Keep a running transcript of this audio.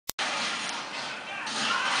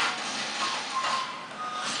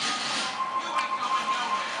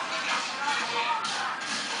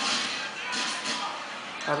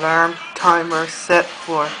alarm timer set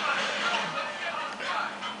for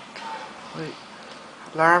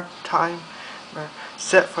alarm timer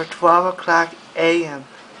set for 12 o'clock a.m.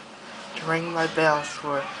 to ring my bells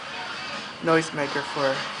for noisemaker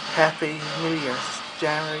for Happy New Year's,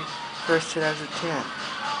 January 1st, 2010.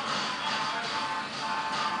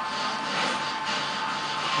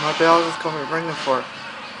 My bells is going to be ringing for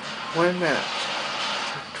 1 minute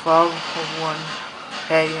to 12:01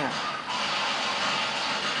 a.m.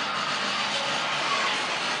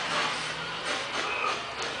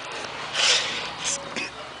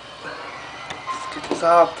 Let's get this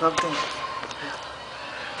all plugged in.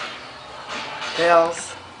 Bells.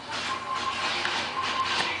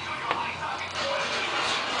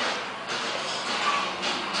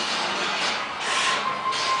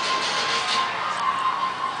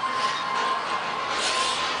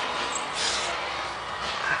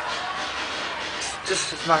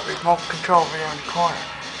 This is my remote control right there in the corner.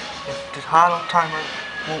 If the hollow timer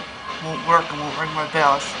won't work and won't ring my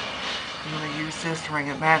bells, I'm going to use this to ring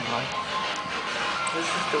it manually. This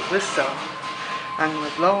is the whistle I'm going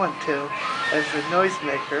to blow into as the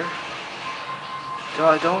noisemaker. So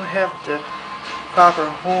I don't have the proper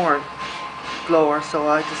horn blower, so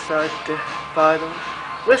I decided to buy the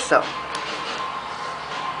whistle.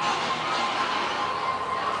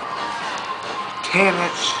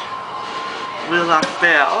 10-inch wheel-lock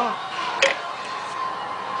bell,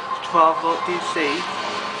 12 volt DC,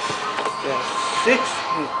 the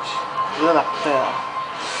 6-inch wheel-lock bell,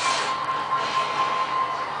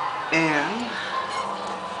 and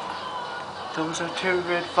those are 2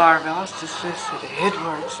 red fire bells. This is the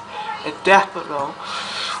headworks, a death below,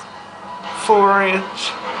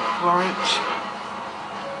 4-inch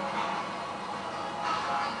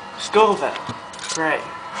skull bell, gray.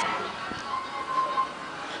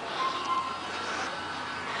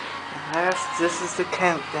 This is the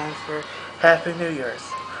countdown for Happy New Year's.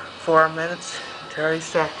 4 minutes, 30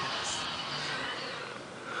 seconds.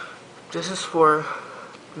 This is for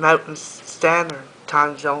Mountain Standard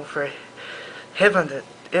Time Zone for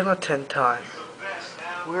Edmonton time.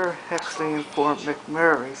 We're actually in Fort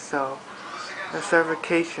McMurray, so that's our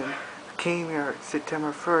vacation. We came here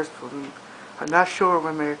September 1st, but I'm not sure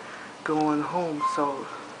when we're going home, so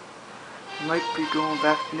we might be going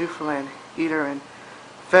back to Newfoundland either in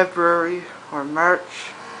February or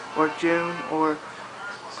March or June or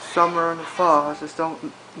summer in the fall. I just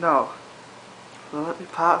don't know. Well, let me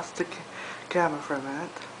pause the camera for a minute.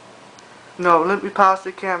 No, let me pause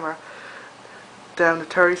the camera down to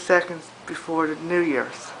 30 seconds before the New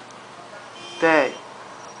Year's Day.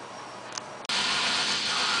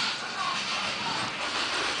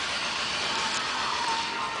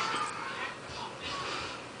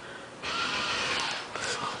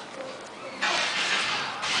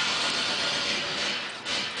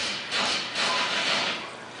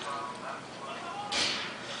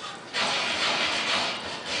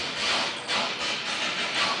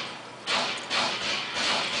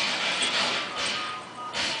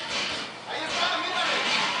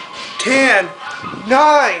 Ten,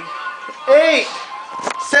 9, 8,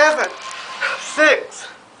 7, 6,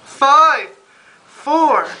 5,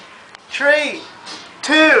 4, 3,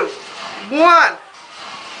 2, 1.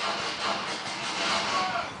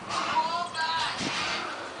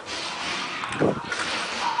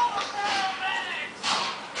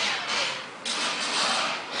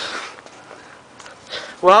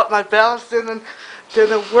 Well, my bells didn't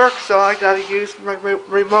work, so I gotta use my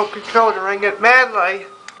remote control to ring it manually.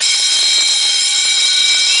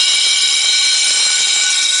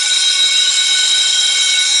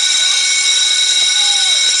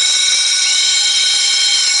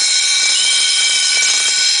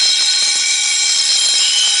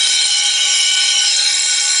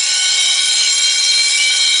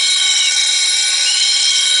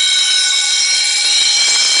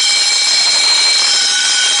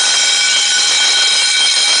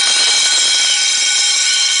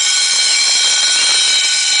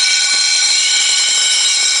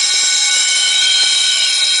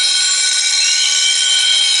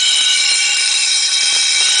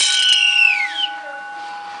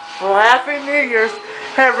 Well, Happy New Year's,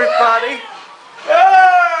 everybody!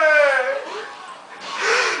 Hey!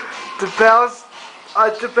 The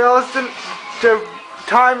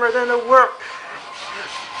timer didn't work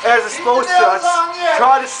as it's supposed to. I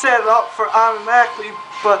tried to set it up for automatically,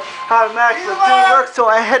 but automatically it didn't work, so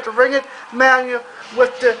I had to ring it manually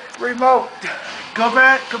with the remote.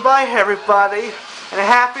 Goodbye, everybody, and a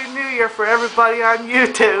Happy New Year for everybody on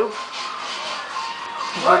YouTube.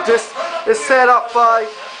 Well, this is set up by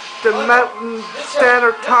the Mountain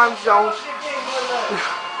Standard Time Zone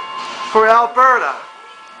for Alberta.